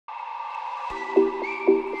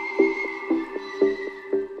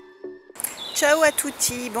Ciao à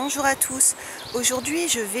tutti, bonjour à tous. Aujourd'hui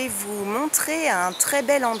je vais vous montrer un très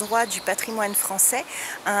bel endroit du patrimoine français,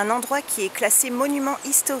 un endroit qui est classé monument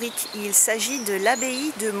historique. Il s'agit de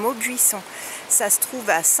l'abbaye de Maubuisson. Ça se trouve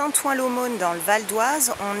à Saint-Ouen-l'Aumône dans le Val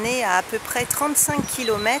d'Oise. On est à peu près 35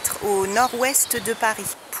 km au nord-ouest de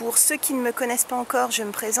Paris. Pour ceux qui ne me connaissent pas encore, je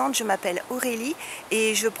me présente, je m'appelle Aurélie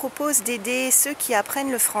et je propose d'aider ceux qui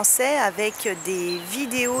apprennent le français avec des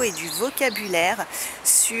vidéos et du vocabulaire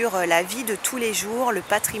sur la vie de tous les jours, le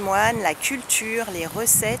patrimoine, la culture, les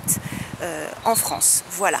recettes en France.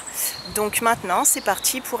 Voilà. Donc maintenant, c'est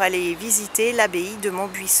parti pour aller visiter l'abbaye de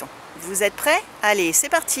Maubuisson. Vous êtes prêts? Allez, c'est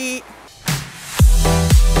parti!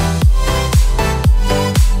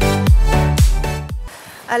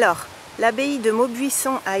 Alors, l'abbaye de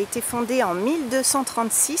Maubuisson a été fondée en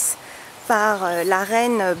 1236 par la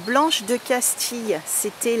reine Blanche de Castille.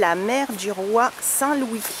 C'était la mère du roi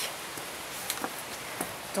Saint-Louis.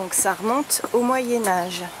 Donc ça remonte au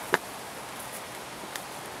Moyen-Âge.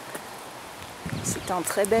 C'est un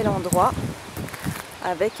très bel endroit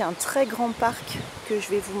avec un très grand parc que je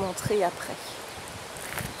vais vous montrer après.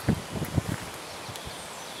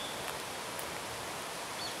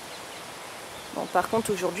 Bon, par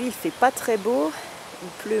contre aujourd'hui il fait pas très beau, il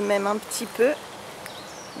pleut même un petit peu,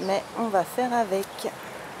 mais on va faire avec.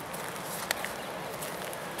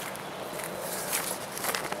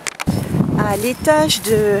 À l'étage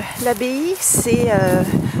de l'abbaye,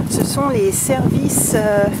 ce sont les services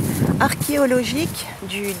archéologiques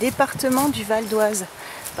du département du Val d'Oise.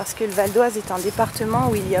 Parce que le Val d'Oise est un département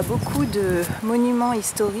où il y a beaucoup de monuments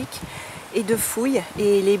historiques et de fouilles,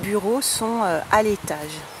 et les bureaux sont à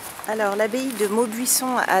l'étage. Alors l'abbaye de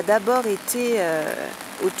Maubuisson a d'abord été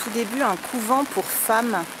au tout début un couvent pour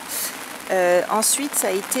femmes. Ensuite ça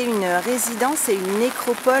a été une résidence et une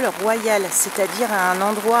nécropole royale, c'est-à-dire un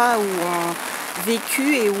endroit où ont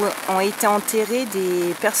vécu et où ont été enterrées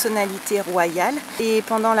des personnalités royales. Et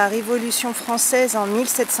pendant la Révolution française en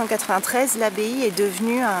 1793, l'abbaye est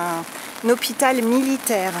devenue un hôpital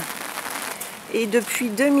militaire. Et depuis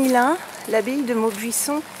 2001, l'abbaye de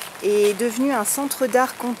Maubuisson est devenue un centre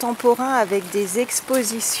d'art contemporain avec des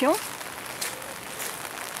expositions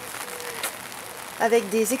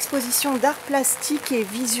d'art plastique et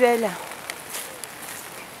visuel.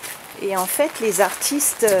 Et en fait, les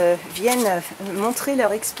artistes viennent montrer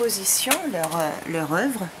leur exposition, leur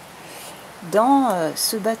œuvre, dans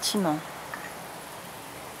ce bâtiment.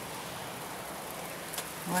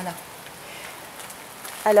 Voilà.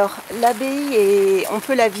 Alors, l'abbaye, on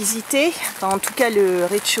peut la visiter, en tout cas le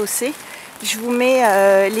rez-de-chaussée. Je vous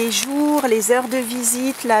mets les jours, les heures de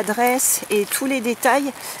visite, l'adresse et tous les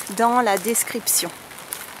détails dans la description.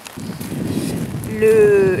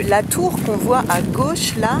 La tour qu'on voit à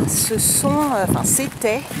gauche là,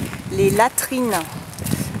 c'était les latrines.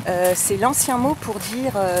 C'est l'ancien mot pour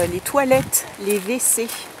dire les toilettes, les WC,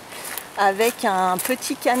 avec un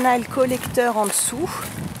petit canal collecteur en dessous.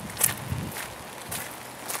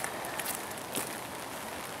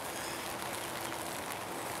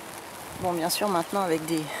 Bon, bien sûr, maintenant avec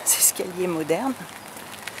des escaliers modernes.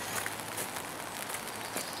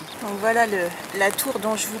 Donc voilà la tour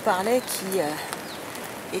dont je vous parlais qui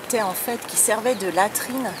servait de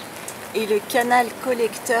latrine, et le canal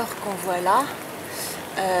collecteur qu'on voit là,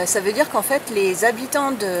 ça veut dire qu'en fait les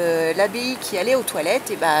habitants de l'abbaye qui allaient aux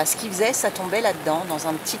toilettes, et ce qu'ils faisaient, ça tombait là-dedans, dans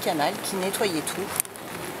un petit canal qui nettoyait tout.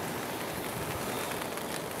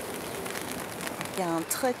 Il y a un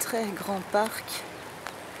très très grand parc.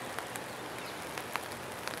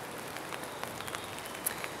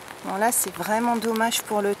 Bon, là c'est vraiment dommage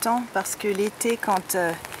pour le temps, parce que l'été, quand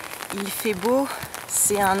il fait beau,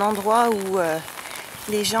 c'est un endroit où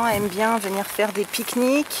les gens aiment bien venir faire des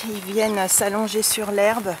pique-niques. Ils viennent s'allonger sur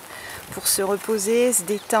l'herbe pour se reposer, se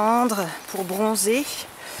détendre, pour bronzer,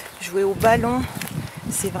 jouer au ballon.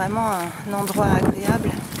 C'est vraiment un endroit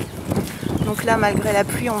agréable. Donc là, malgré la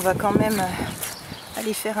pluie, on va quand même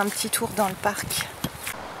aller faire un petit tour dans le parc.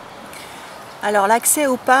 Alors l'accès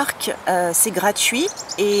au parc, c'est gratuit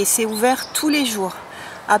et c'est ouvert tous les jours,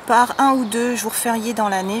 à part 1 ou 2 jours fériés dans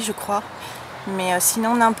l'année, je crois. Mais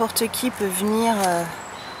sinon, n'importe qui peut venir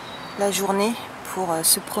la journée pour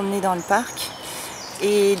se promener dans le parc.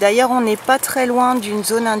 Et d'ailleurs, on n'est pas très loin d'une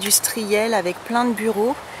zone industrielle avec plein de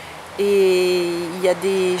bureaux. Et il y a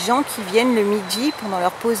des gens qui viennent le midi pendant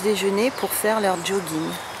leur pause déjeuner pour faire leur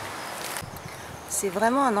jogging. C'est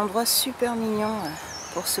vraiment un endroit super mignon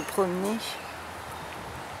pour se promener.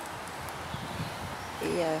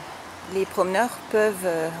 Et les promeneurs peuvent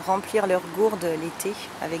remplir leur gourde l'été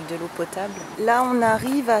avec de l'eau potable. Là, on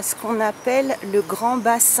arrive à ce qu'on appelle le grand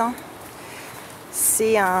bassin.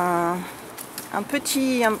 C'est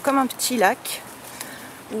comme un petit lac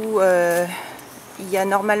où il y a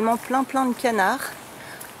normalement plein de canards,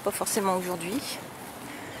 pas forcément aujourd'hui.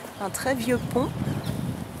 Un très vieux pont,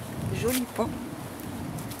 joli pont.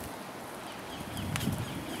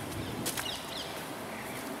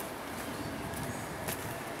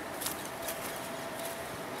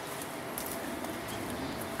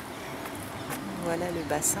 Voilà le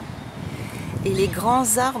bassin. Et les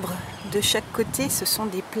grands arbres de chaque côté, ce sont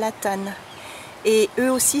des platanes. Et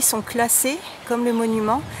eux aussi sont classés, comme le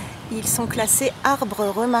monument, ils sont classés arbres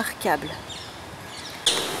remarquables.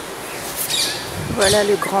 Voilà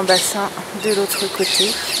le grand bassin de l'autre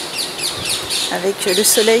côté, avec le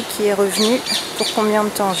soleil qui est revenu. Pour combien de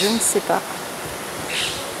temps, je ne sais pas.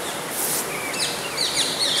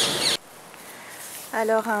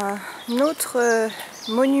 Alors un autre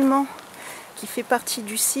monument qui fait partie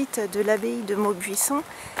du site de l'abbaye de Maubuisson,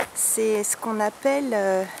 c'est ce qu'on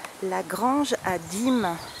appelle la grange à dîme.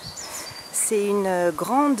 C'est une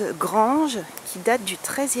grande grange qui date du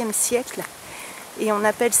XIIIe siècle et on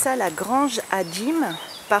appelle ça la grange à dîme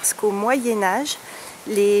parce qu'au Moyen-Âge,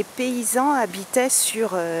 les paysans habitaient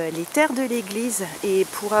sur les terres de l'église et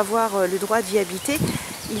pour avoir le droit d'y habiter,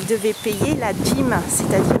 ils devaient payer la dîme,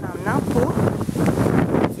 c'est-à-dire un impôt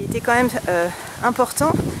qui était quand même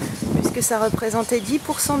important puisque ça représentait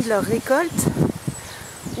 10% de leur récolte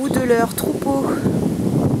ou de leur troupeau.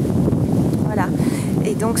 Voilà.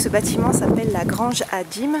 Et donc ce bâtiment s'appelle la grange à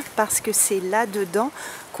dîme parce que c'est là-dedans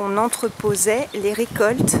qu'on entreposait les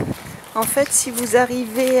récoltes. En fait, si vous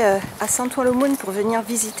arrivez à Saint-Ouen-l'Aumône pour venir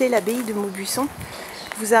visiter l'abbaye de Maubuisson,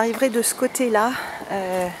 vous arriverez de ce côté-là,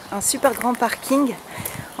 un super grand parking.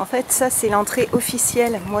 En fait, ça c'est l'entrée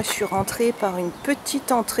officielle. Moi je suis rentrée par une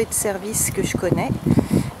petite entrée de service que je connais.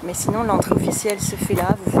 Mais sinon l'entrée officielle se fait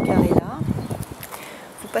là, vous vous garez là.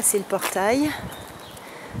 Vous passez le portail.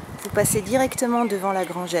 Vous passez directement devant la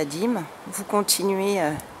grange à dîme, vous continuez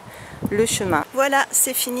le chemin. Voilà,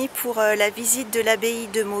 c'est fini pour la visite de l'abbaye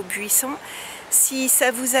de Maubuisson. Si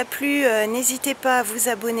ça vous a plu, n'hésitez pas à vous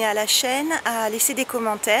abonner à la chaîne, à laisser des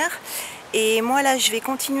commentaires. Et moi là, je vais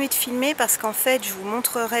continuer de filmer parce qu'en fait, je vous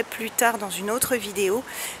montrerai plus tard dans une autre vidéo.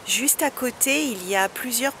 Juste à côté, il y a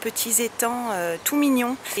plusieurs petits étangs tout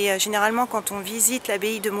mignons. Et généralement, quand on visite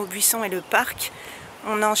l'abbaye de Maubuisson et le parc,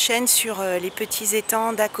 on enchaîne sur les petits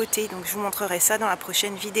étangs d'à côté, donc je vous montrerai ça dans la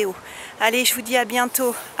prochaine vidéo. Allez, je vous dis à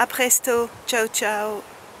bientôt, à presto, ciao ciao.